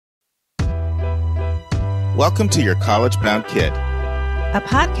Welcome to Your College-Bound Kid, a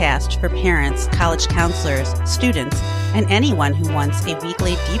podcast for parents, college counselors, students, and anyone who wants a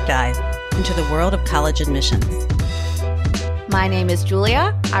weekly deep dive into the world of college admissions. My name is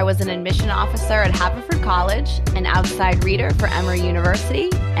Julia. I was an admission officer at Haverford College, an outside reader for Emory University,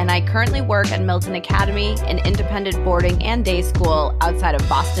 and I currently work at Milton Academy, an independent boarding and day school outside of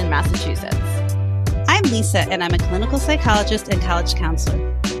Boston, Massachusetts. I'm Lisa, and I'm a clinical psychologist and college counselor.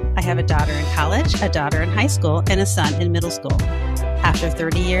 I have a daughter in college, a daughter in high school, and a son in middle school. After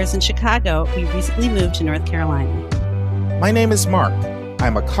 30 years in Chicago, we recently moved to North Carolina. My name is Mark.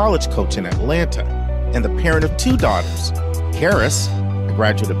 I'm a college coach in Atlanta and the parent of two daughters. Karis, a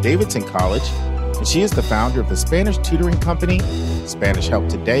graduate of Davidson College, and she is the founder of the Spanish tutoring company,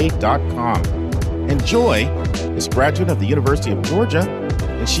 SpanishHelpToday.com. And Joy is a graduate of the University of Georgia,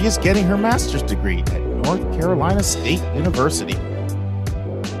 and she is getting her master's degree at North Carolina State University.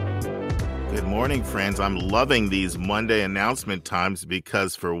 Good morning, friends. I'm loving these Monday announcement times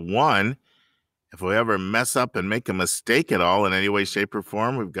because, for one, if we ever mess up and make a mistake at all in any way, shape, or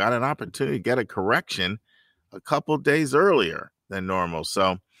form, we've got an opportunity to get a correction a couple days earlier than normal.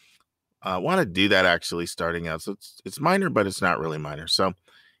 So I want to do that actually starting out. So it's minor, but it's not really minor. So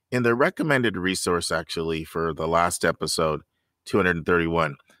in the recommended resource actually for the last episode,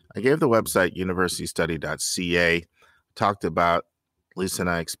 231, I gave the website universitystudy.ca, talked about Lisa and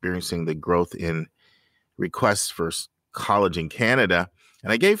I experiencing the growth in requests for college in Canada.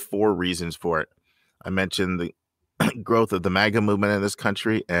 And I gave 4 reasons for it. I mentioned the growth of the MAGA movement in this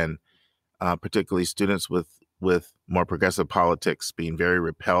country and particularly students with more progressive politics being very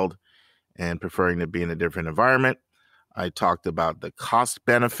repelled and preferring to be in a different environment. I talked about the cost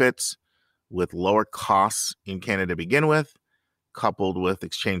benefits with lower costs in Canada to begin with, coupled with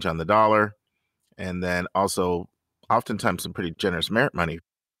exchange on the dollar, and then also oftentimes some pretty generous merit money.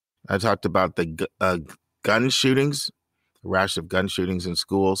 I talked about the gun shootings, the rash of gun shootings in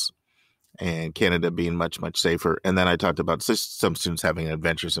schools, and Canada being much, much safer. And then I talked about some students having an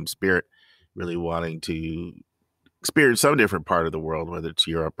adventuresome spirit, really wanting to experience some different part of the world, whether it's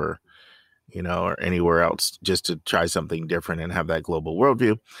Europe or anywhere else, just to try something different and have that global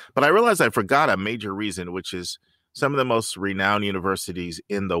worldview. But I realized I forgot a major reason, which is some of the most renowned universities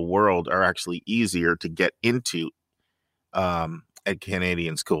in the world are actually easier to get into at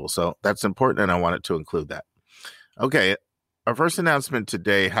Canadian schools. So that's important, and I wanted to include that. Okay, our first announcement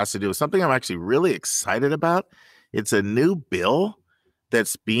today has to do with something I'm actually really excited about. It's a new bill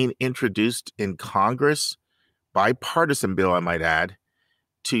that's being introduced in Congress, bipartisan bill, I might add,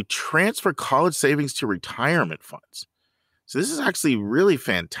 to transfer college savings to retirement funds. So this is actually really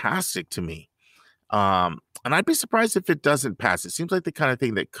fantastic to me. And I'd be surprised if it doesn't pass. It seems like the kind of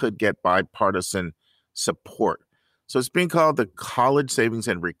thing that could get bipartisan support. So it's being called the College Savings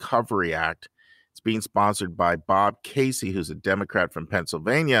and Recovery Act. It's being sponsored by Bob Casey, who's a Democrat from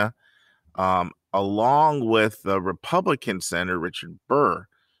Pennsylvania, along with the Republican Senator Richard Burr.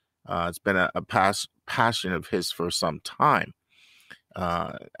 It's been a passion of his for some time.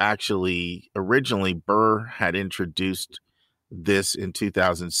 Actually, originally, Burr had introduced this in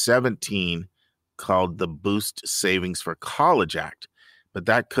 2017 called the Boost Savings for College Act, but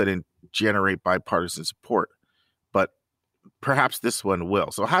that couldn't generate bipartisan support. But perhaps this one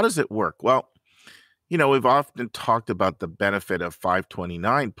will. So how does it work? Well, we've often talked about the benefit of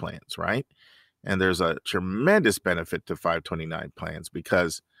 529 plans, right? And there's a tremendous benefit to 529 plans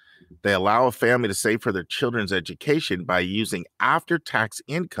because they allow a family to save for their children's education by using after-tax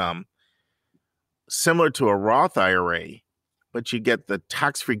income similar to a Roth IRA, but you get the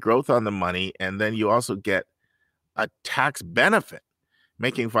tax-free growth on the money, and then you also get a tax benefit,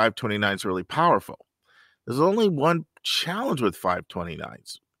 making 529s really powerful. There's only one challenge with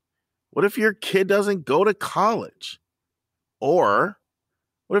 529s. What if your kid doesn't go to college? Or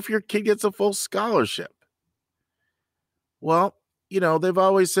what if your kid gets a full scholarship? Well, they've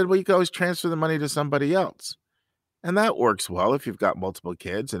always said, well, you can always transfer the money to somebody else. And that works well if you've got multiple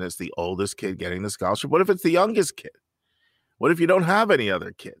kids and it's the oldest kid getting the scholarship. What if it's the youngest kid? What if you don't have any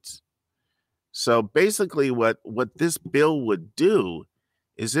other kids? So basically what this bill would do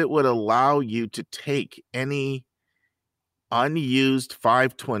is it would allow you to take any unused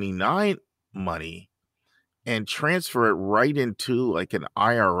 529 money and transfer it right into like an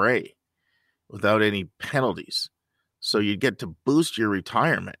IRA without any penalties. So you get to boost your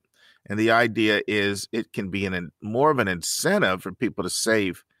retirement. And the idea is it can be more of an incentive for people to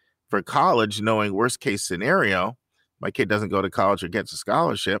save for college, knowing worst case scenario, my kid doesn't go to college or gets a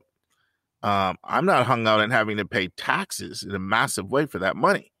scholarship. I'm not hung out and having to pay taxes in a massive way for that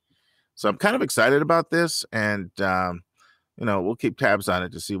money. So I'm kind of excited about this, and we'll keep tabs on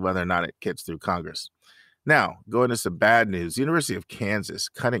it to see whether or not it gets through Congress. Now, going to some bad news, University of Kansas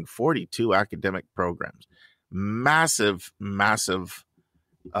cutting 42 academic programs. Massive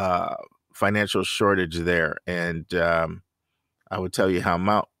financial shortage there. And I would tell you how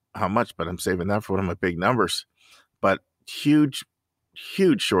much, but I'm saving that for one of my big numbers. But huge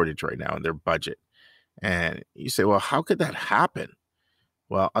shortage right now in their budget. And you say, well, how could that happen?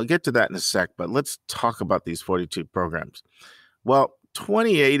 Well, I'll get to that in a sec, but let's talk about these 42 programs. Well,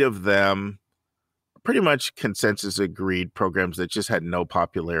 28 of them pretty much consensus agreed programs that just had no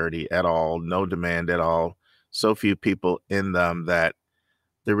popularity at all, no demand at all, so few people in them that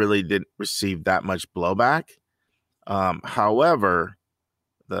they really didn't receive that much blowback. However,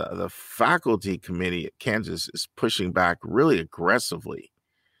 the faculty committee at Kansas is pushing back really aggressively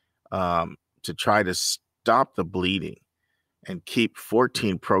to try to stop the bleeding and keep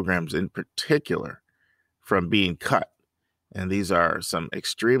 14 programs in particular from being cut. And these are some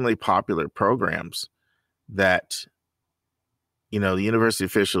extremely popular programs that, the university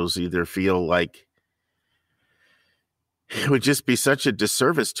officials either feel like it would just be such a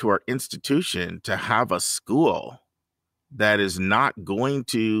disservice to our institution to have a school that is not going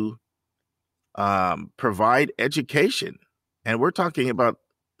to provide education. And we're talking about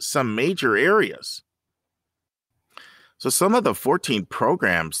some major areas. So some of the 14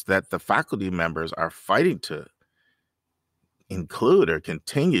 programs that the faculty members are fighting to include or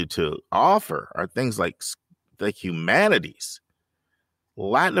continue to offer are things like the humanities,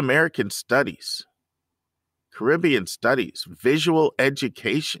 Latin American studies, Caribbean studies, visual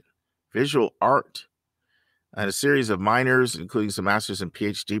education, visual art, and a series of minors, including some master's and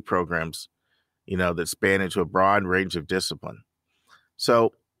PhD programs, that span into a broad range of discipline.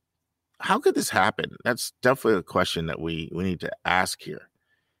 So how could this happen? That's definitely a question that we need to ask here.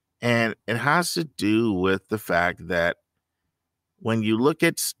 And it has to do with the fact that when you look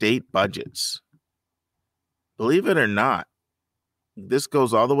at state budgets, believe it or not, this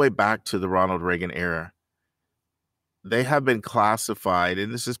goes all the way back to the Ronald Reagan era. They have been classified,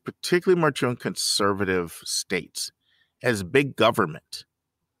 and this is particularly more true in conservative states, as big government,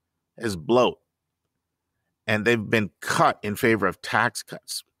 as bloat. And they've been cut in favor of tax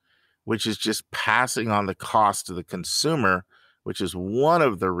cuts, which is just passing on the cost to the consumer, which is one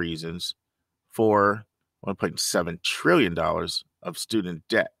of the reasons for $1.7 trillion of student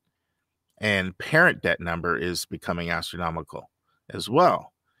debt. And parent debt number is becoming astronomical as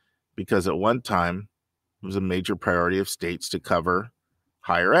well, because at one time it was a major priority of states to cover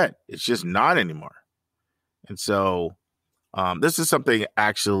higher ed. It's just not anymore. And so this is something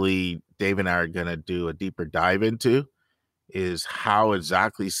actually Dave and I are going to do a deeper dive into, is how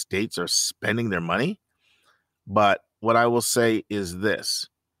exactly states are spending their money. But what I will say is this: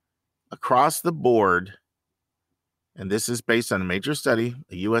 across the board, and this is based on a major study,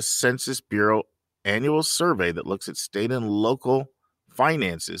 a U.S. Census Bureau annual survey that looks at state and local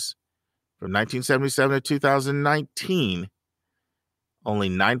finances from 1977 to 2019, only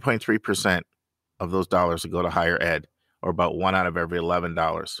 9.3% of those dollars go to higher ed, or about 1 out of every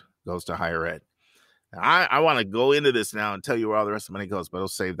 $11 goes to higher ed. I want to go into this now and tell you where all the rest of the money goes, but I'll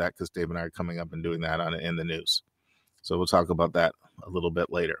save that because Dave and I are coming up and doing that in the news. So we'll talk about that a little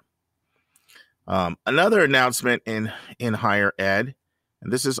bit later. Another announcement in higher ed,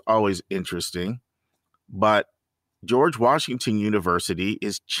 and this is always interesting, but George Washington University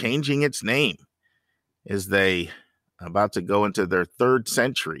is changing its name as they about to go into their third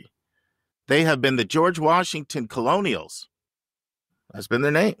century. They have been the George Washington Colonials. That's been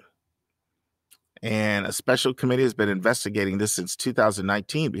their name. And a special committee has been investigating this since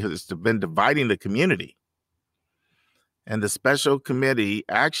 2019 because it's been dividing the community. And the special committee,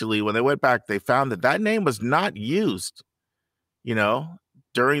 actually, when they went back, they found that name was not used,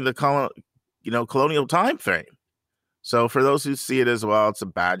 during the colonial time frame. So for those who see it as, well, it's a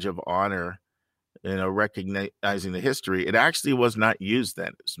badge of honor, recognizing the history, it actually was not used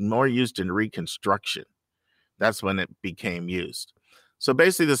then. It's more used in Reconstruction. That's when it became used. So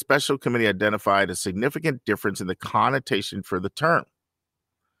basically, the special committee identified a significant difference in the connotation for the term.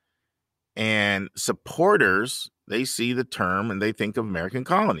 And supporters, they see the term and they think of American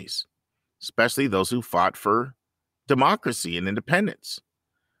colonies, especially those who fought for democracy and independence.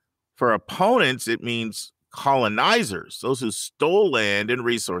 For opponents, it means colonizers, those who stole land and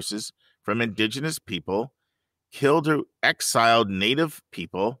resources from indigenous people, killed or exiled native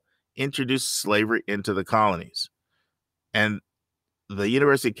people, introduced slavery into the colonies. And the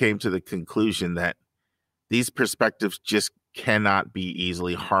university came to the conclusion that these perspectives just cannot be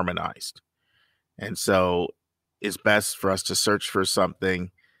easily harmonized. And so it's best for us to search for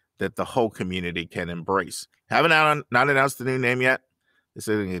something that the whole community can embrace. Haven't not announced the new name yet, They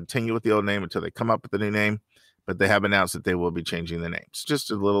said they continue with the old name until they come up with a new name, but they have announced that they will be changing the names.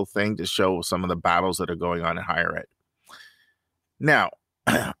 Just a little thing to show some of the battles that are going on in higher ed. Now,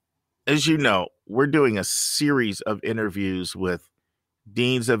 as you know, we're doing a series of interviews with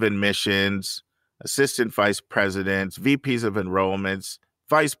deans of admissions, assistant vice presidents, VPs of enrollments,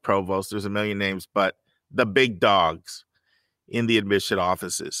 vice provosts. There's a million names, but the big dogs in the admission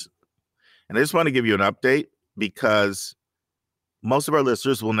offices. And I just want to give you an update because most of our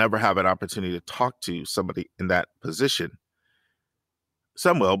listeners will never have an opportunity to talk to somebody in that position.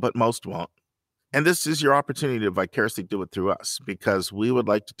 Some will, but most won't. And this is your opportunity to vicariously do it through us because we would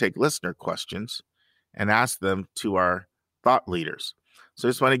like to take listener questions and ask them to our thought leaders. So I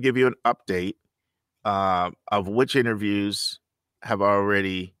just want to give you an update of which interviews have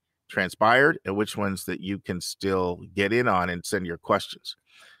already transpired and which ones that you can still get in on and send your questions.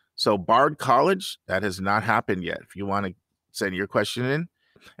 So Bard College, that has not happened yet. If you want to send your question in.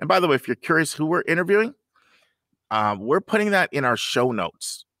 And by the way, if you're curious who we're interviewing, we're putting that in our show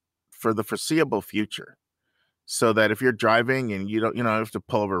notes for the foreseeable future. So that if you're driving and you don't have to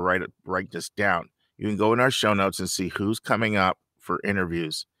pull over, write this down. You can go in our show notes and see who's coming up for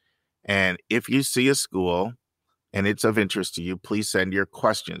interviews. And if you see a school and it's of interest to you, please send your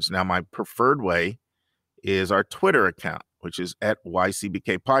questions. Now, my preferred way is our Twitter account, which is at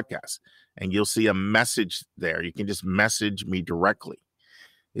YCBK Podcast. And you'll see a message there. You can just message me directly.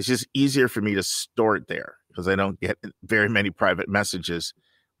 It's just easier for me to store it there because I don't get very many private messages,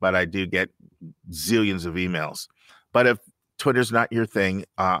 but I do get zillions of emails. But if Twitter's not your thing,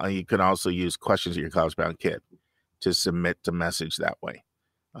 you can also use questions at your college-bound kid to submit the message that way.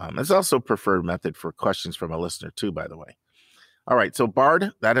 It's also a preferred method for questions from a listener too, by the way. All right, so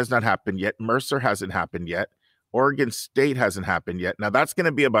Bard, that has not happened yet. Mercer hasn't happened yet. Oregon State hasn't happened yet. Now, that's going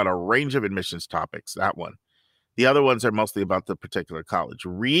to be about a range of admissions topics, that one. The other ones are mostly about the particular college.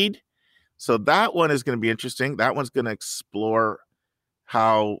 Reed, so that one is going to be interesting. That one's going to explore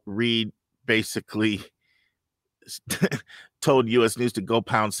how Reed basically told U.S. News to go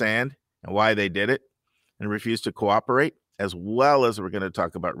pound sand and why they did it and refused to cooperate, as well as we're going to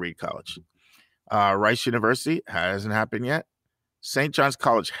talk about Reed College. Rice University hasn't happened yet. St. John's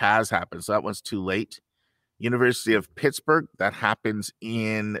College has happened, so that one's too late. University of Pittsburgh, that happens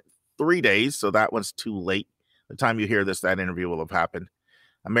in 3 days, so that one's too late. The time you hear this, that interview will have happened.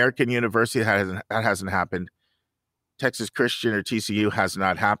 American University, that hasn't happened. Texas Christian or TCU has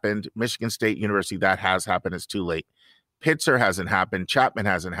not happened. Michigan State University, that has happened. It's too late. Pitzer hasn't happened. Chapman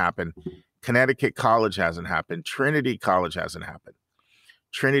hasn't happened. Connecticut College hasn't happened. Trinity College hasn't happened.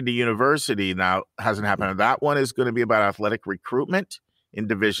 Trinity University now hasn't happened. That one is going to be about athletic recruitment in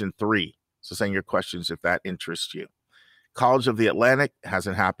Division III. So send your questions if that interests you. College of the Atlantic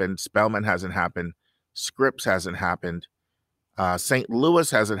hasn't happened. Spelman hasn't happened. Scripps hasn't happened. St. Louis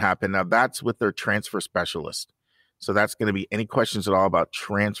hasn't happened. Now that's with their transfer specialist. So that's going to be any questions at all about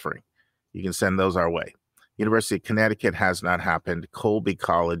transferring. You can send those our way. University of Connecticut has not happened. Colby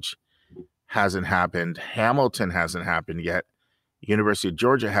College hasn't happened. Hamilton hasn't happened yet. University of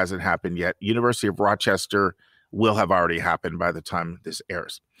Georgia hasn't happened yet. University of Rochester will have already happened by the time this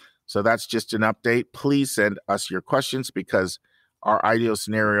airs. So that's just an update. Please send us your questions because our ideal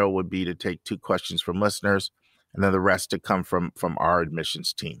scenario would be to take 2 questions from listeners and then the rest to come from our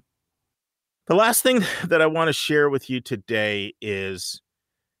admissions team. The last thing that I want to share with you today is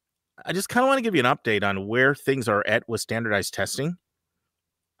I just kind of want to give you an update on where things are at with standardized testing.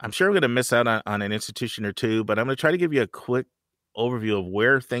 I'm sure I'm going to miss out on an institution or two, but I'm going to try to give you a quick overview of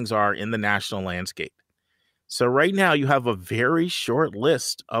where things are in the national landscape. So right now you have a very short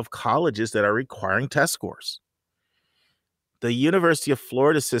list of colleges that are requiring test scores. The University of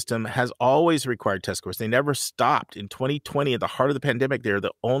Florida system has always required test scores. They never stopped. In 2020, at the heart of the pandemic, they're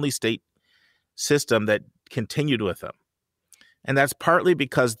the only state system that continued with them. And that's partly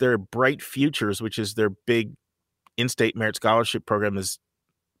because their Bright Futures, which is their big in-state merit scholarship program, is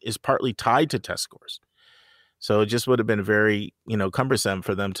partly tied to test scores. So it just would have been very, cumbersome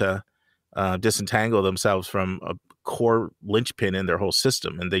for them to disentangle themselves from a core linchpin in their whole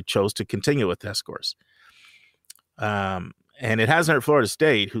system. And they chose to continue with test scores. And it hasn't hurt Florida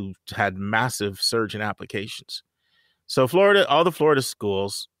State, who had massive surge in applications. So Florida, all the Florida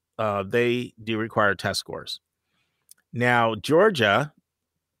schools, they do require test scores. Now, Georgia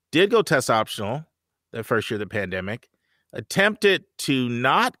did go test optional the first year of the pandemic, attempted to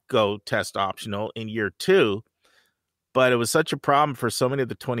not go test optional in year 2, but it was such a problem for so many of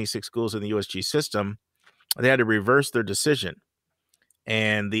the 26 schools in the USG system, they had to reverse their decision.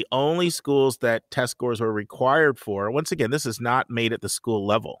 And the only schools that test scores were required for, once again, this is not made at the school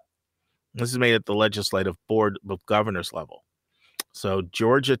level. This is made at the legislative board of governors level. So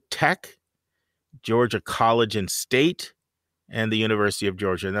Georgia Tech, Georgia College and State, and the University of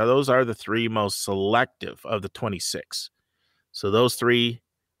Georgia. Now, those are the three most selective of the 26. So those three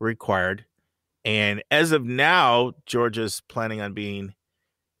required. And as of now, Georgia's planning on being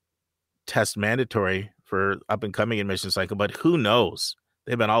test mandatory for up and coming admission cycle, but who knows?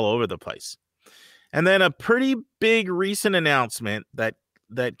 They've been all over the place. And then a pretty big recent announcement that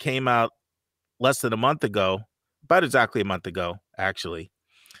came out less than a month ago, about exactly a month ago, actually,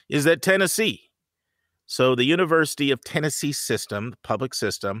 is that Tennessee. So the University of Tennessee system, the public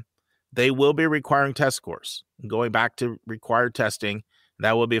system, they will be requiring test scores. Going back to required testing,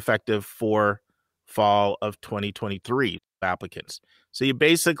 that will be effective for fall of 2023 applicants. So you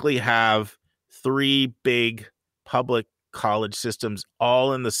basically have three big public college systems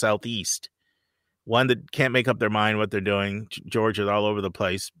all in the Southeast. One that can't make up their mind what they're doing. Georgia's all over the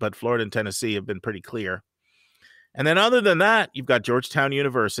place, but Florida and Tennessee have been pretty clear. And then other than that, you've got Georgetown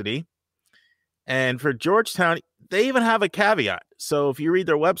University. And for Georgetown, they even have a caveat. So if you read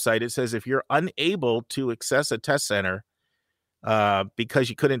their website, it says if you're unable to access a test center because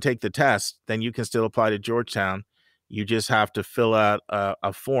you couldn't take the test, then you can still apply to Georgetown. You just have to fill out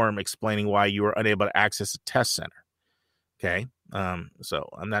a form explaining why you were unable to access a test center. Okay. So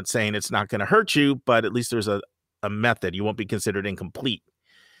I'm not saying it's not going to hurt you, but at least there's a method. You won't be considered incomplete.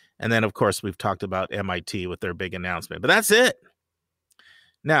 And then, of course, we've talked about MIT with their big announcement, but that's it.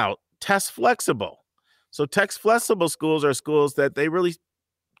 Now, test flexible. So test flexible schools are schools that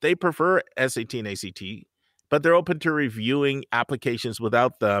they prefer SAT and ACT, but they're open to reviewing applications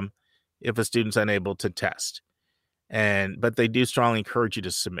without them if a student's unable to test. But they do strongly encourage you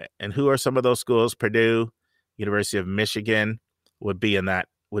to submit. And who are some of those schools? Purdue, University of Michigan would be in that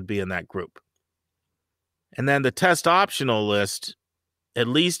group. And then the test optional list, at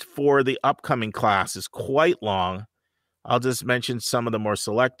least for the upcoming class, is quite long. I'll just mention some of the more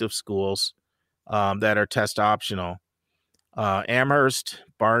selective schools that are test optional. Amherst,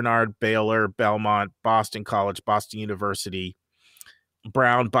 Barnard, Baylor, Belmont, Boston College, Boston University,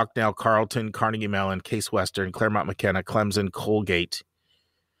 Brown, Bucknell, Carleton, Carnegie Mellon, Case Western, Claremont McKenna, Clemson, Colgate,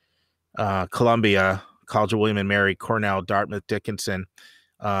 Columbia, College of William and Mary, Cornell, Dartmouth, Dickinson.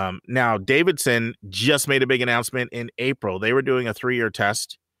 Now, Davidson just made a big announcement in April. They were doing a 3-year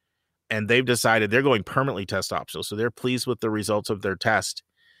test, and they've decided they're going permanently test optional. So they're pleased with the results of their test,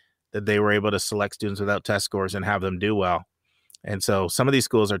 that they were able to select students without test scores and have them do well. And so some of these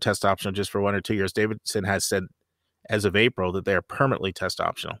schools are test optional just for 1 or 2 years. Davidson has said as of April that they are permanently test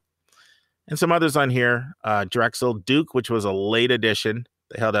optional. And some others on here, Drexel, Duke, which was a late addition.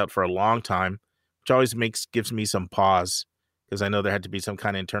 They held out for a long time, which always gives me some pause because I know there had to be some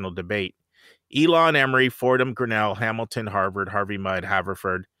kind of internal debate. Elon, Emory, Fordham, Grinnell, Hamilton, Harvard, Harvey-Mudd,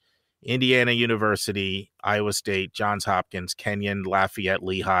 Haverford, Indiana University, Iowa State, Johns Hopkins, Kenyon, Lafayette,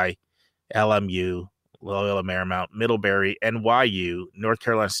 Lehigh, LMU, Loyola Marymount, Middlebury, NYU, North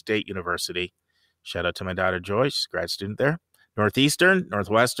Carolina State University. Shout out to my daughter Joyce, grad student there. Northeastern,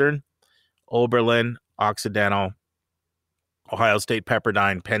 Northwestern, Oberlin, Occidental, Ohio State,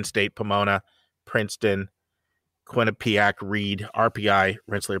 Pepperdine, Penn State, Pomona, Princeton, Quinnipiac, Reed, RPI,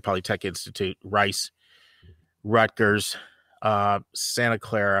 Rensselaer Polytech Institute, Rice, Rutgers, Santa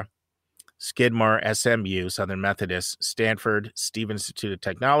Clara, Skidmore, SMU, Southern Methodist, Stanford, Stevens Institute of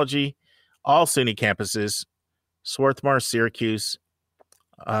Technology, all SUNY campuses, Swarthmore, Syracuse,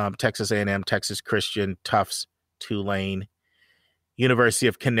 Texas A&M, Texas Christian, Tufts, Tulane, University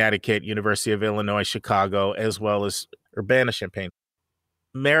of Connecticut, University of Illinois, Chicago, as well as Urbana-Champaign.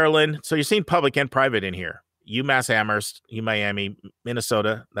 Maryland, so you're seeing public and private in here. UMass Amherst, UMiami,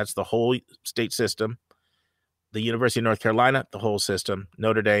 Minnesota, that's the whole state system. The University of North Carolina, the whole system.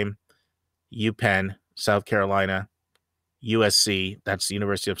 Notre Dame, UPenn, South Carolina, USC, that's the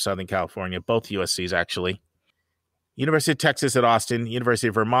University of Southern California, both USCs actually. University of Texas at Austin, University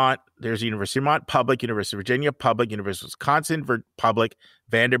of Vermont, there's University of Vermont, public, University of Virginia, public, University of Wisconsin, public,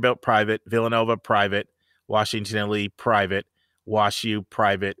 Vanderbilt, private, Villanova, private, Washington and Lee, private, WashU,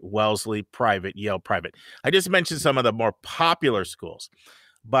 private, Wellesley, private, Yale, private. I just mentioned some of the more popular schools,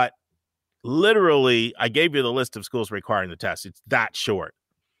 but literally, I gave you the list of schools requiring the test. It's that short.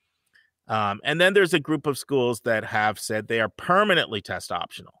 And then there's a group of schools that have said they are permanently test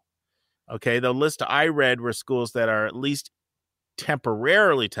optional. Okay, the list I read were schools that are at least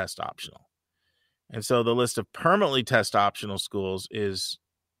temporarily test optional. And so the list of permanently test optional schools is,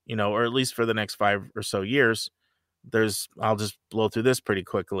 or at least for the next 5 or so years, I'll just blow through this pretty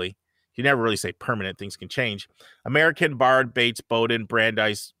quickly. You never really say permanent, things can change. American, Bard, Bates, Bowdoin,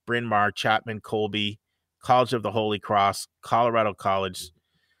 Brandeis, Bryn Mawr, Chapman, Colby, College of the Holy Cross, Colorado College,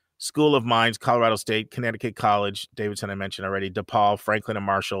 School of Mines, Colorado State, Connecticut College, Davidson I mentioned already, DePaul, Franklin and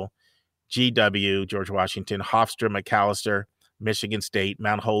Marshall, GW, George Washington, Hofstra, Macalester, Michigan State,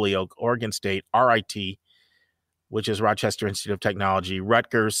 Mount Holyoke, Oregon State, RIT, which is Rochester Institute of Technology,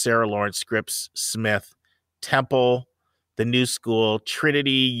 Rutgers, Sarah Lawrence, Scripps, Smith, Temple, the New School,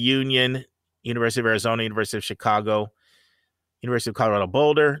 Trinity, Union, University of Arizona, University of Chicago, University of Colorado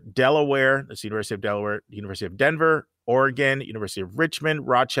Boulder, Delaware, that's the University of Delaware, University of Denver, Oregon, University of Richmond,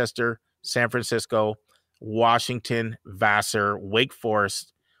 Rochester, San Francisco, Washington, Vassar, Wake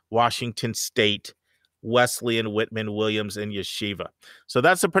Forest, Washington State, Wesleyan, Whitman, Williams, and Yeshiva. So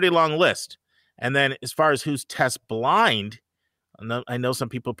that's a pretty long list. And then as far as who's test blind, I know some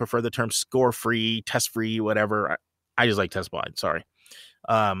people prefer the term score-free, test-free, whatever. I just like test blind, sorry.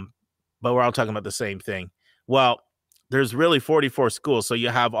 But we're all talking about the same thing. Well, there's really 44 schools. So you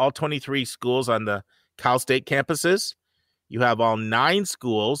have all 23 schools on the Cal State campuses. You have all 9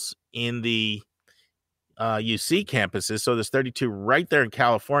 schools in the UC campuses. So there's 32 right there in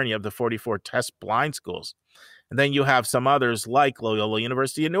California of the 44 test blind schools. And then you have some others like Loyola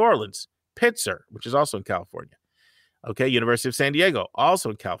University in New Orleans, Pitzer, which is also in California. Okay, University of San Diego, also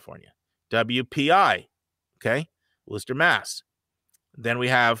in California. WPI, okay, Worcester, Mass. Then we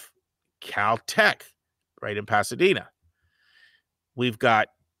have Caltech, right in Pasadena. We've got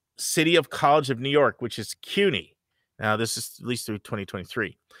City of College of New York, which is CUNY. Now, this is at least through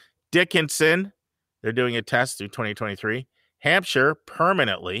 2023. Dickinson, they're doing a test through 2023. Hampshire,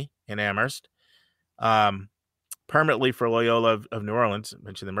 permanently in Amherst. Permanently for Loyola of New Orleans, I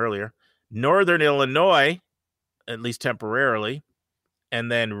mentioned them earlier. Northern Illinois, at least temporarily.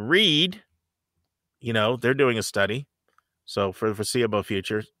 And then Reed, they're doing a study. So for the foreseeable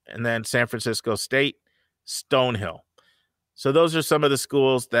future. And then San Francisco State, Stonehill. So those are some of the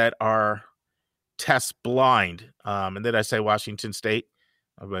schools that are test blind. And then I say Washington State.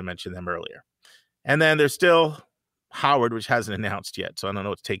 I mentioned them earlier. And then there's still Howard, which hasn't announced yet. So I don't know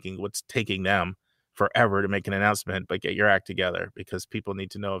what's taking them forever to make an announcement, but get your act together because people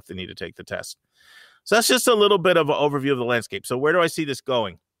need to know if they need to take the test. So that's just a little bit of an overview of the landscape. So where do I see this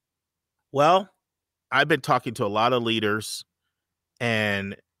going? Well, I've been talking to a lot of leaders,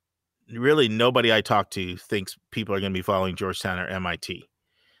 and really nobody I talk to thinks people are going to be following Georgetown or MIT.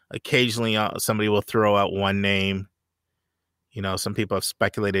 Occasionally, somebody will throw out one name. Some people have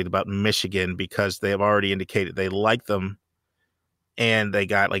speculated about Michigan because they have already indicated they like them, and they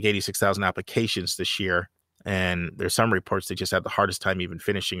got like 86,000 applications this year. And there's some reports they just had the hardest time even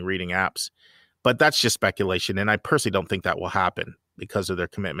finishing reading apps. But that's just speculation, and I personally don't think that will happen because of their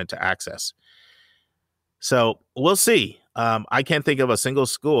commitment to access. So we'll see. I can't think of a single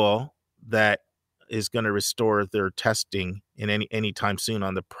school that is going to restore their testing in any time soon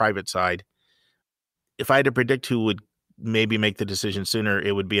on the private side. If I had to predict who would maybe make the decision sooner,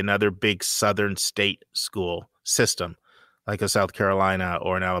 it would be another big southern state school system like a South Carolina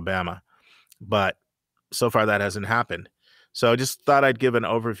or an Alabama. But so far that hasn't happened. So I just thought I'd give an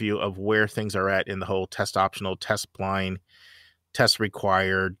overview of where things are at in the whole test optional, test blind, test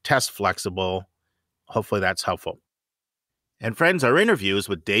required, test flexible. Hopefully that's helpful. And friends, our interview is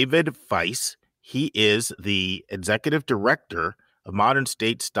with David Vise. He is the executive director of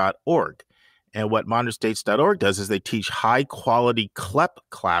modernstates.org. And what modernstates.org does is they teach high-quality CLEP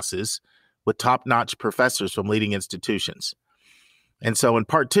classes with top-notch professors from leading institutions. And so in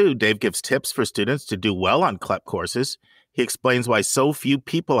part 2, Dave gives tips for students to do well on CLEP courses. He explains why so few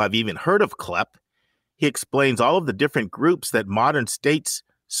people have even heard of CLEP. He explains all of the different groups that Modern States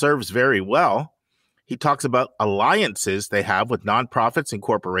serves very well. He talks about alliances they have with nonprofits and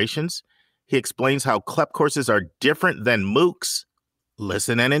corporations. He explains how CLEP courses are different than MOOCs.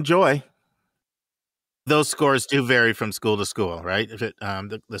 Listen and enjoy. Those scores do vary from school to school, right? If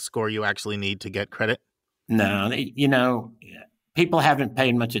the score you actually need to get credit? No, people haven't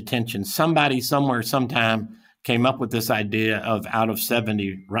paid much attention. Somebody somewhere sometime came up with this idea of out of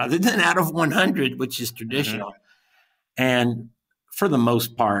 70 rather than out of 100, which is traditional. Mm-hmm. And for the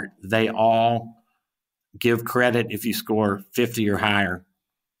most part, they all give credit if you score 50 or higher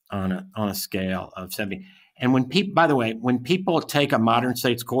on a scale of 70. And when people take a Modern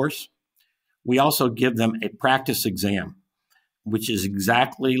States course, we also give them a practice exam, which is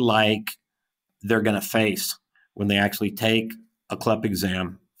exactly like they're going to face when they actually take a CLEP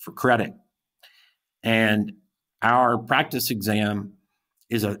exam for credit. And our practice exam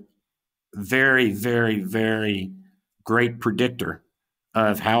is a very, very, very great predictor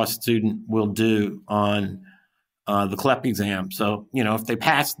of how a student will do on the CLEP exam. So, if they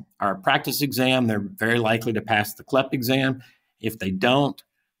pass our practice exam, they're very likely to pass the CLEP exam. If they don't,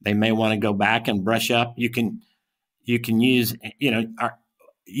 they may want to go back and brush up. You can use,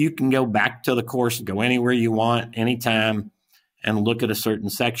 you can go back to the course and go anywhere you want, anytime, and look at a certain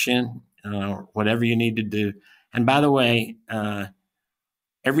section, whatever you need to do. And by the way,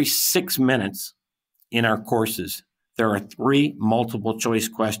 every 6 minutes in our courses, there are 3 multiple choice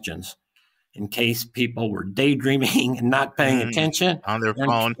questions in case people were daydreaming and not paying attention on their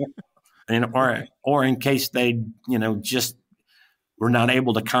phone, or in case they, just were not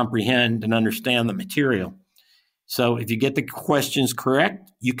able to comprehend and understand the material. So if you get the questions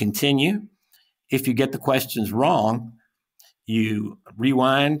correct, you continue. If you get the questions wrong, you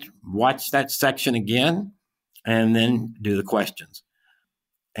rewind, watch that section again, and then do the questions.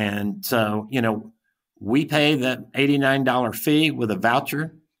 And so, we pay the $89 fee with a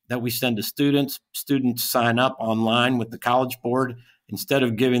voucher that we send to students. Students sign up online with the College Board. Instead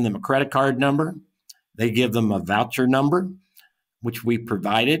of giving them a credit card number, they give them a voucher number, which we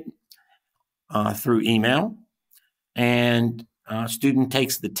provided through email. And a student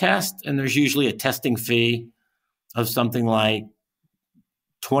takes the test, and there's usually a testing fee of something like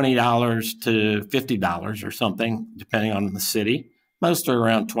 $20 to $50 or something, depending on the city. Most are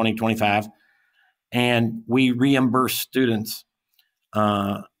around $20, $25. And we reimburse students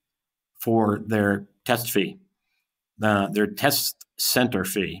for their test fee, their test center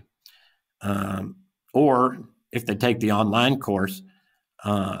fee. Or if they take the online course,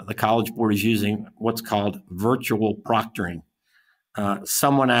 the College Board is using what's called virtual proctoring.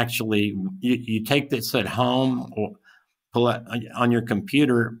 Someone actually, you take this at home or pull it on your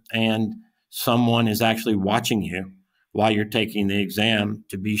computer, and someone is actually watching you while you're taking the exam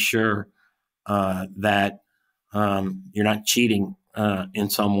to be sure that you're not cheating in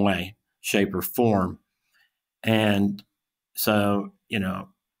some way, shape, or form. And so,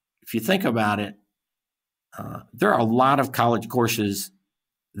 if you think about it, there are a lot of college courses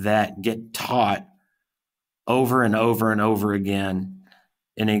that get taught over and over and over again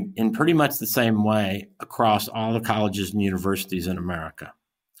in pretty much the same way across all the colleges and universities in America.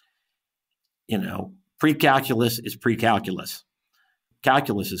 Pre-calculus is pre-calculus.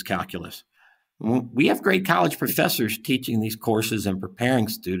 Calculus is calculus. We have great college professors teaching these courses and preparing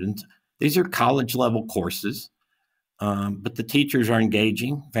students. These are college-level courses, but the teachers are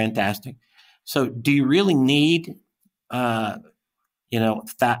engaging. Fantastic. So do you really need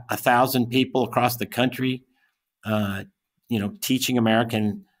 1,000 people across the country, teaching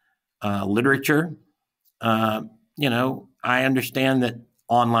American literature? I understand that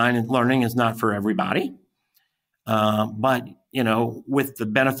online learning is not for everybody, but with the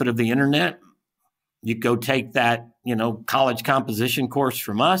benefit of the internet, you go take that college composition course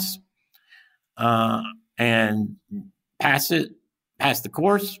from us and pass the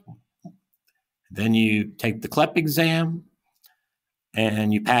course. Then you take the CLEP exam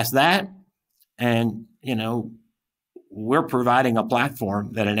and you pass that. And, we're providing a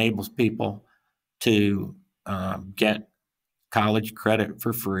platform that enables people to get college credit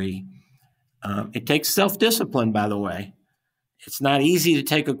for free. It takes self-discipline, by the way. It's not easy to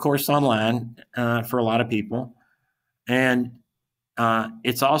take a course online for a lot of people. And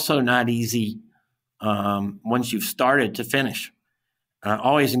it's also not easy once you've started to finish. I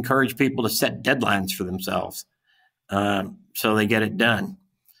always encourage people to set deadlines for themselves so they get it done.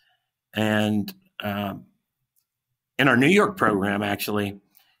 And in our New York program, actually,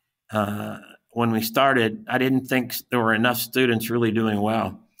 when we started, I didn't think there were enough students really doing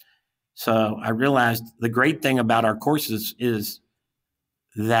well. So I realized the great thing about our courses is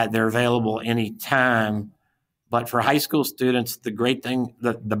that they're available anytime. But for high school students,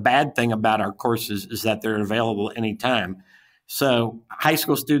 the bad thing about our courses is that they're available anytime. So high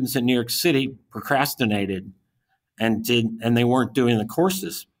school students in New York City procrastinated and they weren't doing the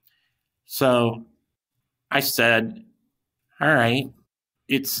courses. So I said, all right,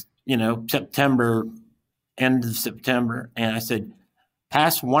 it's, September, end of September. And I said,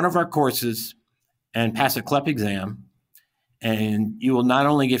 pass one of our courses and pass a CLEP exam. And you will not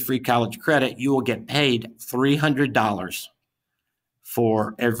only get free college credit, you will get paid $300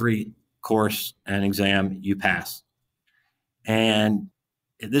 for every course and exam you pass. And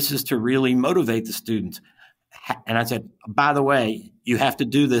this is to really motivate the students. And I said, by the way, you have to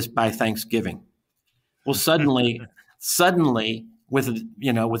do this by Thanksgiving. Well, suddenly with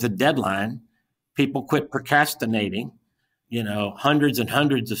a deadline, people quit procrastinating. Hundreds and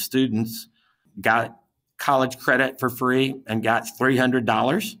hundreds of students got college credit for free and got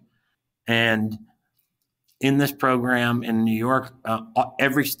 $300. And in this program in New York,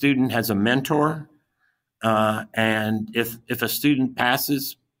 every student has a mentor. And if a student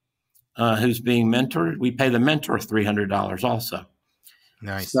passes who's being mentored, we pay the mentor $300 also.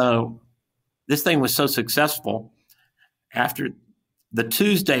 Nice. So this thing was so successful. After the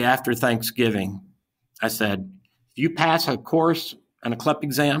Tuesday after Thanksgiving, I said, if you pass a course and a CLEP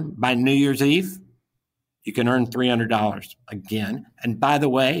exam by New Year's Eve, you can earn $300 again. And by the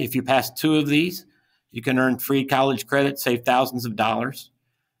way, if you pass 2 of these, you can earn free college credit, save thousands of dollars,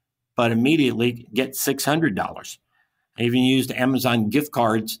 but immediately get $600. I even used Amazon gift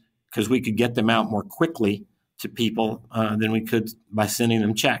cards because we could get them out more quickly to people than we could by sending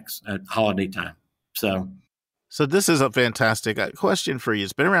them checks at holiday time. So this is a fantastic question for you.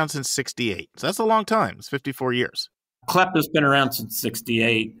 It's been around since 68. So that's a long time. It's 54 years. CLEP has been around since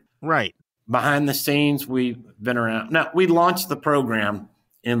 68. Right. Behind the scenes, we've been around. Now, we launched the program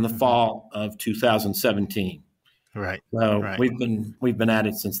in the fall of 2017. Right. So right. we've been at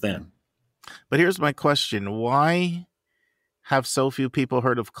it since then. But here's my question. Why have so few people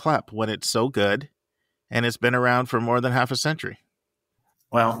heard of CLEP when it's so good and it's been around for more than half a century?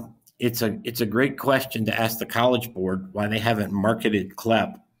 Well, it's a great question to ask the College Board why they haven't marketed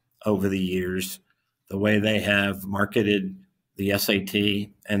CLEP over the years the way they have marketed the SAT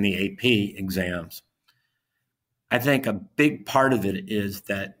and the AP exams. I think a big part of it is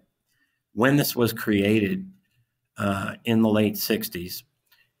that when this was created in the late 60s,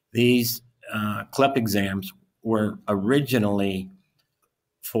 these CLEP exams were originally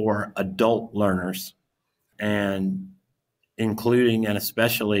for adult learners, and including and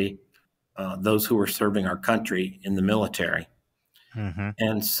especially those who were serving our country in the military. Mm-hmm.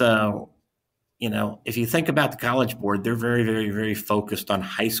 And so, if you think about the College Board, they're very, very, very focused on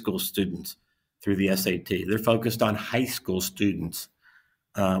high school students through the SAT. They're focused on high school students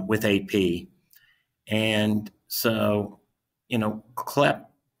with AP. And so, CLEP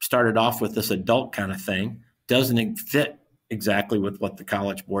started off with this adult kind of thing, doesn't fit exactly with what the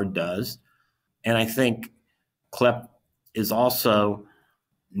College Board does. And I think CLEP is also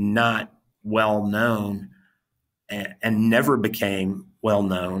not well known and never became well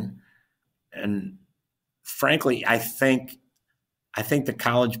known. And frankly, I think the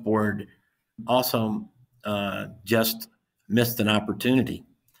College Board also just missed an opportunity.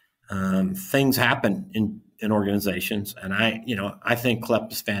 Things happen in organizations, and I think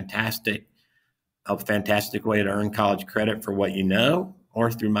CLEP is fantastic, a fantastic way to earn college credit for what you know,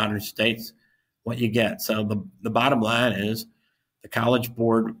 or through modern states, what you get. So the bottom line is the College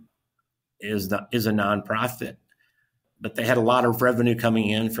Board is a nonprofit, but they had a lot of revenue coming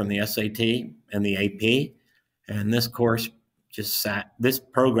in from the SAT and the AP, and this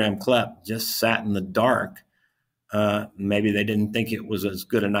program CLEP just sat in the dark. Maybe they didn't think it was as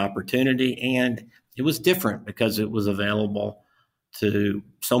good an opportunity, and it was different because it was available to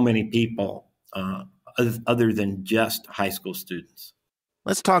so many people other than just high school students.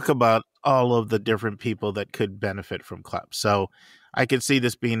 Let's talk about all of the different people that could benefit from CLEP. So I could see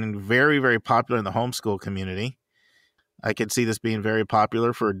this being very, very popular in the homeschool community. I could see this being very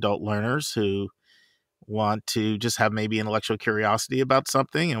popular for adult learners who want to just have maybe intellectual curiosity about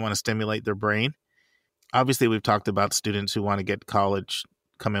something and want to stimulate their brain. Obviously, we've talked about students who want to get college,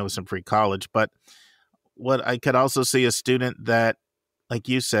 come in with some free college. But what I could also see a student that, like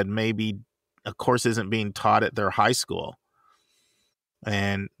you said, maybe a course isn't being taught at their high school,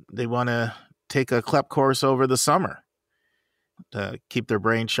 and they want to take a CLEP course over the summer to keep their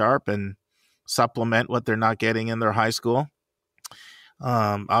brain sharp and supplement what they're not getting in their high school.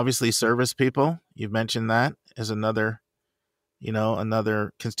 Obviously, service people, you've mentioned that as another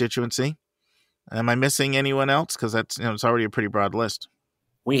constituency. Am I missing anyone else? Because that's it's already a pretty broad list.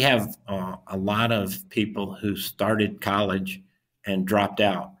 We have a lot of people who started college and dropped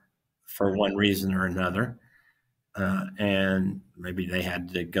out for one reason or another, and maybe they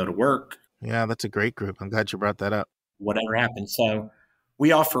had to go to work. Yeah, that's a great group. I'm glad you brought that up. Whatever happened. So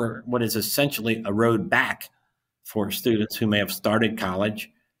we offer what is essentially a road back for students who may have started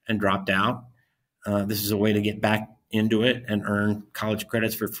college and dropped out. This is a way to get back into it and earn college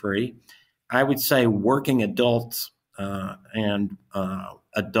credits for free. I would say working adults and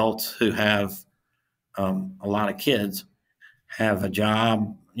adults who have a lot of kids have a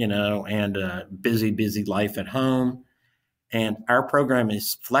job, and a busy life at home. And our program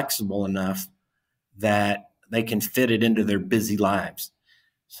is flexible enough that they can fit it into their busy lives.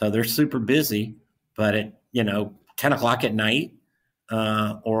 So they're super busy, but at 10 o'clock at night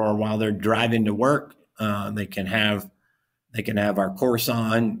or while they're driving to work, they can have our course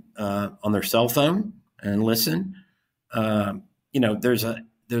on their cell phone and listen. There's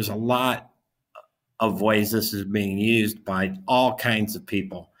a lot of ways this is being used by all kinds of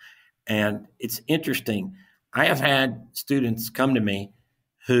people. And it's interesting. I have had students come to me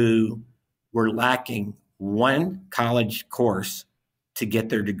who were lacking one college course to get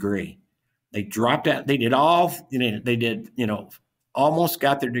their degree. They dropped out. They did all, they did, almost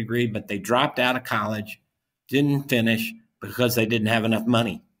got their degree, but they dropped out of college, didn't finish because they didn't have enough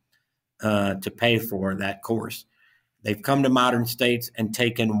money to pay for that course. They've come to Modern States and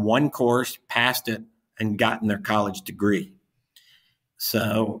taken one course, passed it, and gotten their college degree.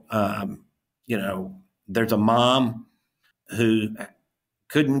 So, there's a mom who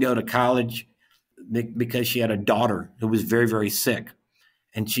couldn't go to college because she had a daughter who was very, very sick.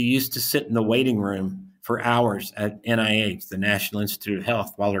 And she used to sit in the waiting room for hours at NIH, the National Institute of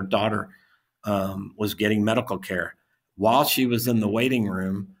Health, while her daughter was getting medical care. While she was in the waiting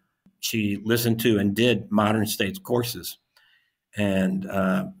room, she listened to and did Modern States courses. And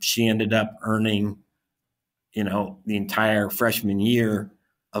she ended up earning, the entire freshman year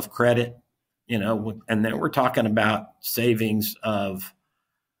of credit, and then we're talking about savings of,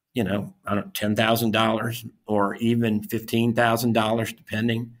 $10,000 or even $15,000,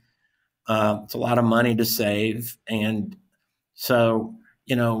 depending. It's a lot of money to save. And so,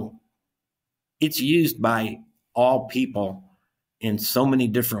 it's used by all people in so many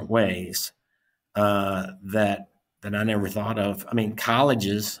different ways that I never thought of. I mean,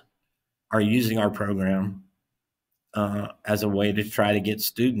 colleges are using our program as a way to try to get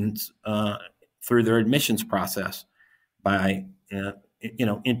students through their admissions process by,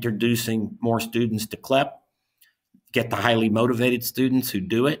 introducing more students to CLEP, get the highly motivated students who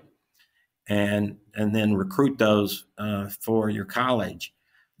do it, and then recruit those for your college.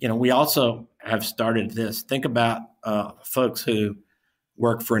 We also have started this. Think about folks who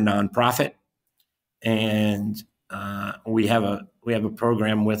work for a nonprofit, and we have a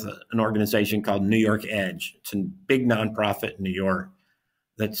program with an organization called New York Edge. It's a big nonprofit in New York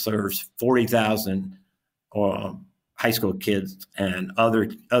that serves 40,000 high school kids and other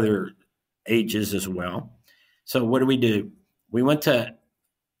ages as well. So what do? We went to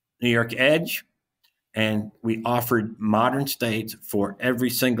New York Edge, and we offered Modern States for every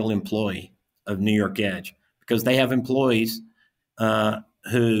single employee of New York Edge, because they have employees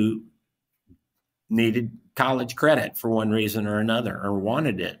who needed college credit for one reason or another, or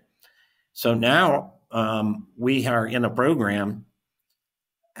wanted it. So now we are in a program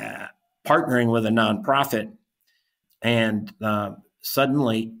partnering with a nonprofit, and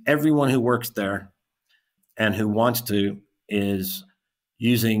suddenly everyone who works there and who wants to is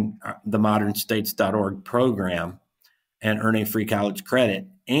using the modernstates.org program and earning free college credit.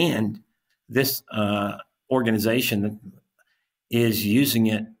 And this organization is using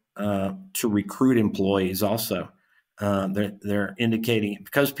it to recruit employees also. They're indicating,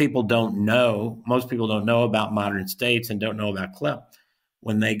 because most people don't know about Modern States and don't know about CLEP,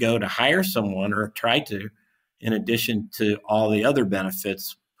 when they go to hire someone or try to, in addition to all the other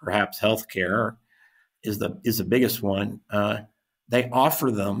benefits, perhaps healthcare is the biggest one, they offer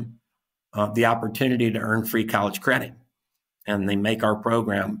them the opportunity to earn free college credit. And they make our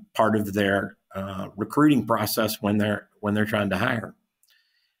program part of their recruiting process when they're trying to hire.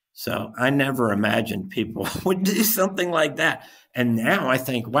 So I never imagined people would do something like that. And now I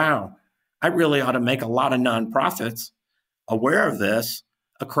think, wow, I really ought to make a lot of nonprofits aware of this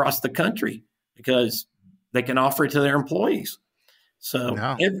across the country, because they can offer it to their employees.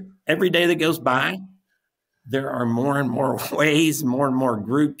 So every day that goes by, there are more and more ways, more and more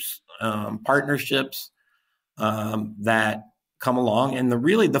groups, partnerships that come along. And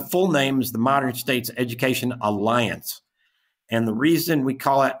the full name is the Modern States Education Alliance. And the reason we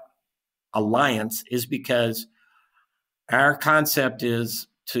call it Alliance is because our concept is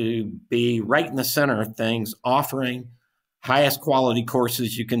to be right in the center of things, offering highest quality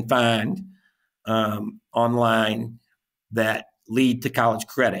courses you can find online that lead to college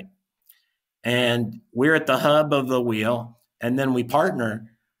credit. And we're at the hub of the wheel. And then we partner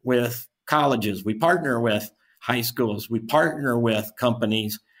with colleges. We partner with high schools. We partner with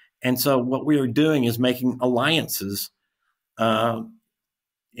companies. And so what we are doing is making alliances, and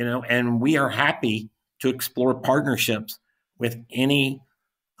we are happy to explore partnerships with any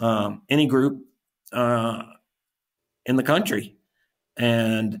group in the country.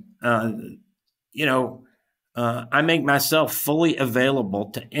 And, I make myself fully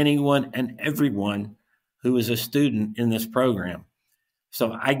available to anyone and everyone who is a student in this program.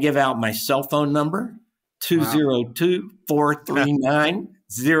 So I give out my cell phone number,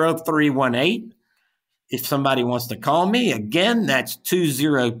 202-439-0318. If somebody wants to call me, again, that's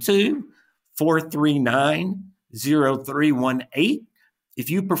 202-439-0318. If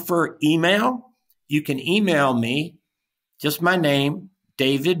you prefer email, you can email me, just my name,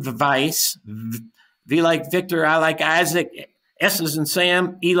 David Vise, V like Victor, I like Isaac, S as in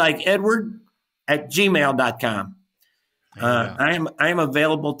Sam, E like Edward, @gmail.com. I am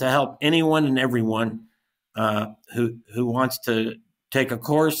available to help anyone and everyone who wants to take a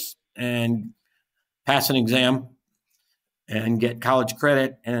course and pass an exam and get college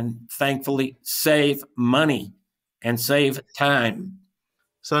credit and thankfully save money and save time.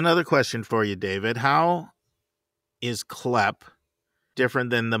 So another question for you, David. How is CLEP different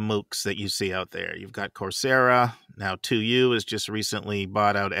than the MOOCs that you see out there? You've got Coursera. Now 2U has just recently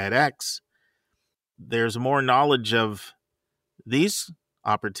bought out edX. There's more knowledge of these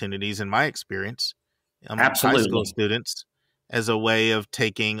opportunities, in my experience, amongst high school students, as a way of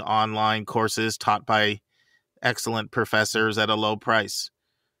taking online courses taught by excellent professors at a low price.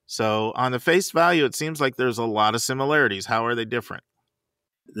 So on the face value, it seems like there's a lot of similarities. How are they different?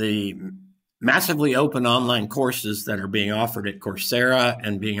 The massively open online courses that are being offered at Coursera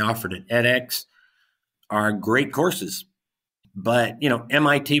and being offered at edX are great courses. But,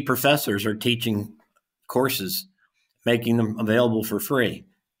 MIT professors are teaching courses, making them available for free.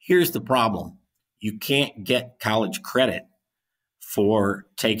 Here's the problem. You can't get college credit for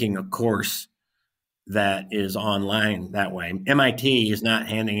taking a course that is online that way. MIT is not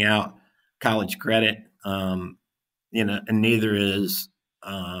handing out college credit, and neither is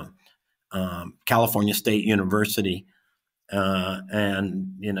California State University.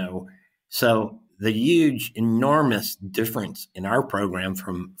 So the huge, enormous difference in our program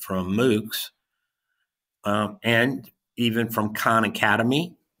from MOOCs and even from Khan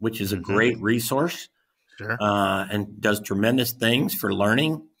Academy, which is a great resource, sure, and does tremendous things for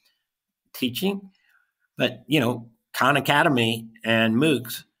learning, teaching. But, Khan Academy and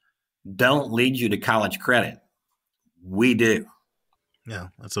MOOCs don't lead you to college credit. We do. Yeah,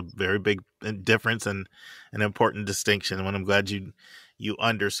 that's a very big difference and an important distinction. And I'm glad you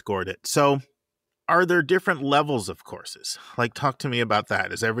underscored it. So are there different levels of courses? Like, talk to me about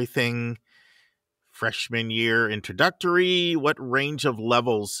that. Is everything freshman year introductory? What range of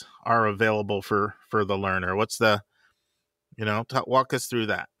levels are available for the learner? What's the, walk us through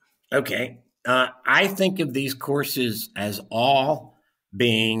that. Okay. I think of these courses as all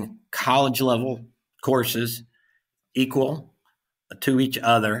being college level courses, equal to each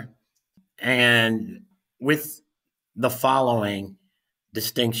other, and with the following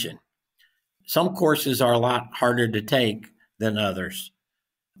distinction. Some courses are a lot harder to take than others.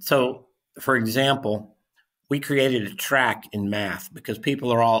 So, for example, we created a track in math because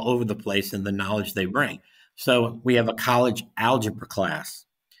people are all over the place in the knowledge they bring. So we have a college algebra class.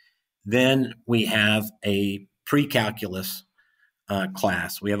 Then we have a pre-calculus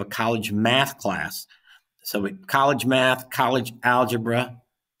class. We have a college math class. So college math, college algebra,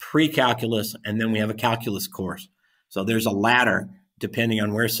 pre-calculus, and then we have a calculus course. So there's a ladder depending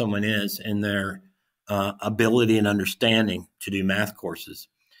on where someone is in their ability and understanding to do math courses.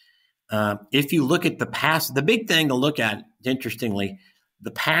 If you look at the big thing to look at, interestingly,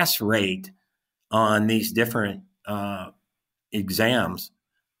 the pass rate on these different exams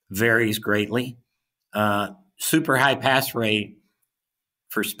varies greatly. Super high pass rate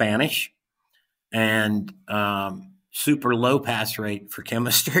for Spanish and super low pass rate for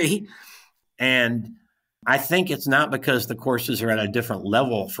chemistry. And I think it's not because the courses are at a different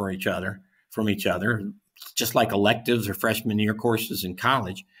level from each other, just like electives or freshman year courses in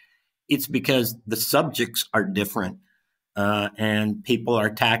college. It's because the subjects are different and people are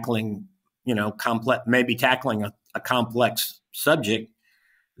tackling, maybe tackling a complex subject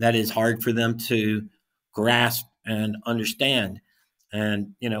that is hard for them to grasp and understand.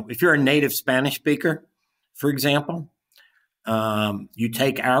 And, if you're a native Spanish speaker, for example, you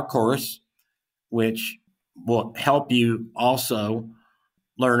take our course, which will help you also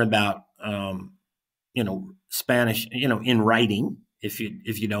learn about, Spanish, in writing, if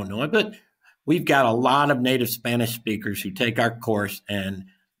you don't know it. But we've got a lot of native Spanish speakers who take our course, and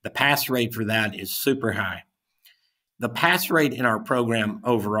the pass rate for that is super high. The pass rate in our program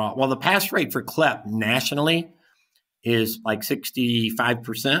overall, the pass rate for CLEP nationally is like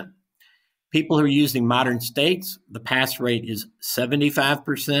 65%. People who are using modern states, the pass rate is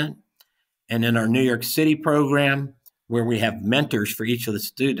 75%. And in our New York City program, where we have mentors for each of the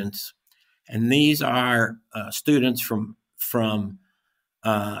students, and these are students from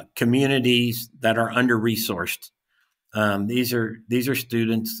communities that are under-resourced. These are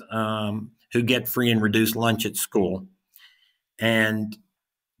students who get free and reduced lunch at school. And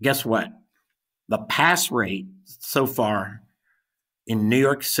guess what? The pass rate so far in New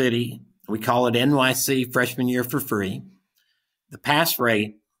York City, we call it NYC freshman year for free. The pass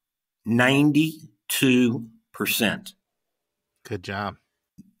rate, 92%. Good job.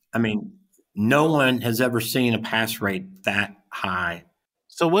 I mean, no one has ever seen a pass rate that high.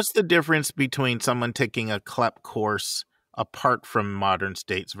 So what's the difference between someone taking a CLEP course apart from modern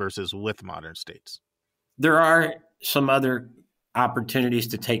states versus with modern states? There are some other opportunities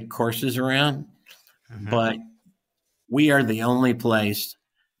to take courses around, but we are the only place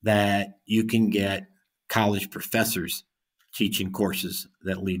that you can get college professors teaching courses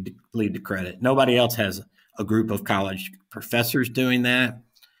that lead to credit. Nobody else has a group of college professors doing that.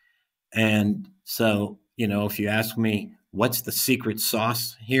 And so, if you ask me, what's the secret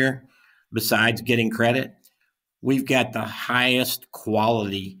sauce here besides getting credit? We've got the highest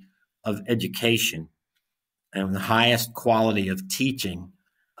quality of education and the highest quality of teaching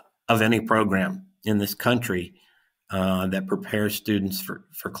of any program in this country that prepares students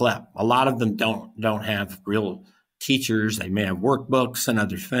for CLEP. A lot of them don't have real teachers. They may have workbooks and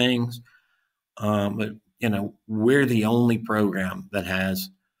other things. But, we're the only program that has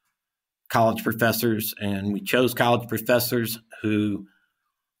college professors, and we chose college professors who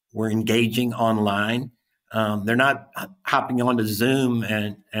were engaging online. They're not hopping onto Zoom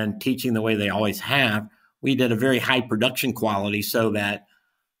and teaching the way they always have. We did a very high production quality so that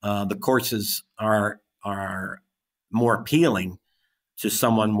the courses are more appealing to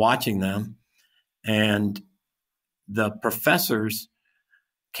someone watching them. And the professors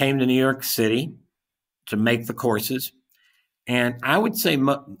came to New York City to make the courses. And I would say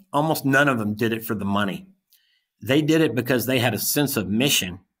almost none of them did it for the money. They did it because they had a sense of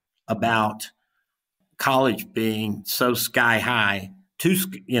mission about college being so sky high, too,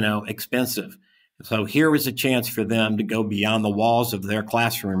 expensive. So here was a chance for them to go beyond the walls of their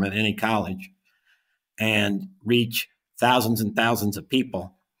classroom at any college and reach thousands and thousands of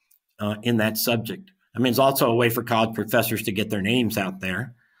people in that subject. I mean, it's also a way for college professors to get their names out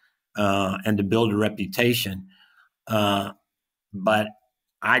there and to build a reputation. But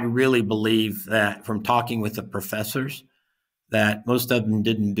I really believe that from talking with the professors that most of them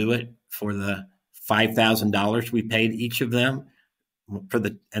didn't do it for the $5,000 we paid each of them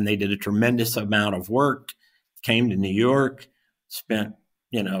and they did a tremendous amount of work, came to New York, spent,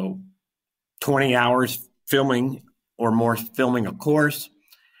 20 hours filming or more filming a course,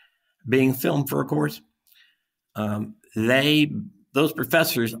 being filmed for a course. Those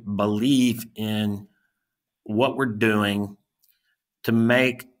professors believe in what we're doing to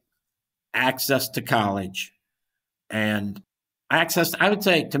make access to college and I would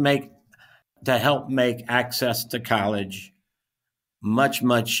say to help make access to college much,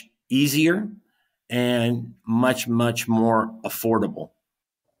 much easier and much, much more affordable.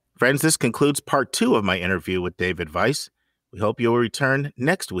 Friends, this concludes part 2 of my interview with David Vise. We hope you'll return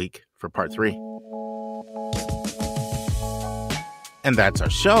next week for part 3. And that's our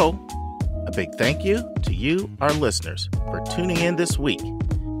show. A big thank you to you, our listeners, for tuning in this week.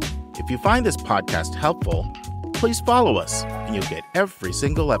 If you find this podcast helpful, please follow us and you'll get every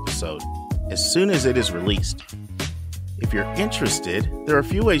single episode as soon as it is released. If you're interested, there are a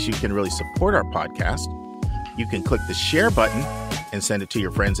few ways you can really support our podcast. You can click the share button and send it to your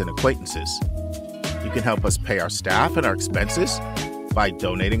friends and acquaintances. You can help us pay our staff and our expenses by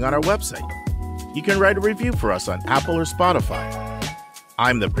donating on our website. You can write a review for us on Apple or Spotify.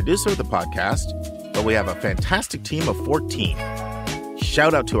 I'm the producer of the podcast, but we have a fantastic team of 14.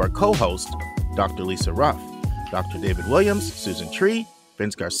 Shout out to our co-host, Dr. Lisa Ruff, Dr. David Williams, Susan Tree,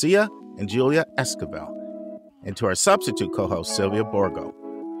 Vince Garcia, and Julia Esquivel, and to our substitute co-host, Sylvia Borgo.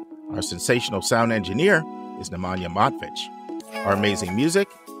 Our sensational sound engineer is Nemanja Motvich. Our amazing music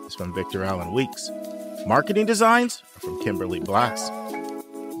is from Victor Allen Weeks. Marketing designs are from Kimberly Blass.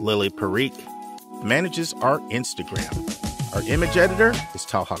 Lily Parikh manages our Instagram. Our image editor is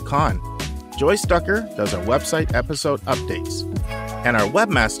Talha Khan. Joyce Ducker does our website episode updates. And our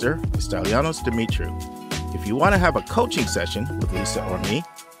webmaster is Stelianos Dimitriou. If you want to have a coaching session with Lisa or me,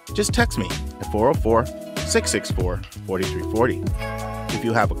 just text me at 404-664-4340. If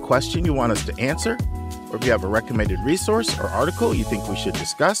you have a question you want us to answer, or if you have a recommended resource or article you think we should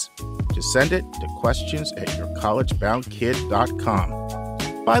discuss, just send it to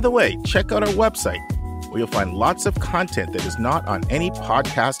questions@yourcollegeboundkid.com. By the way, check out our website, where you'll find lots of content that is not on any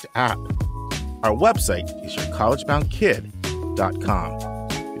podcast app. Our website is yourcollegeboundkid.com.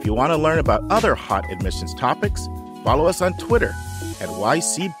 If you want to learn about other hot admissions topics, follow us on Twitter at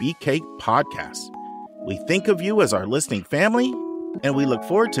YCBK Podcast. We think of you as our listening family, and we look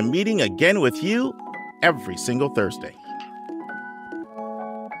forward to meeting again with you every single Thursday.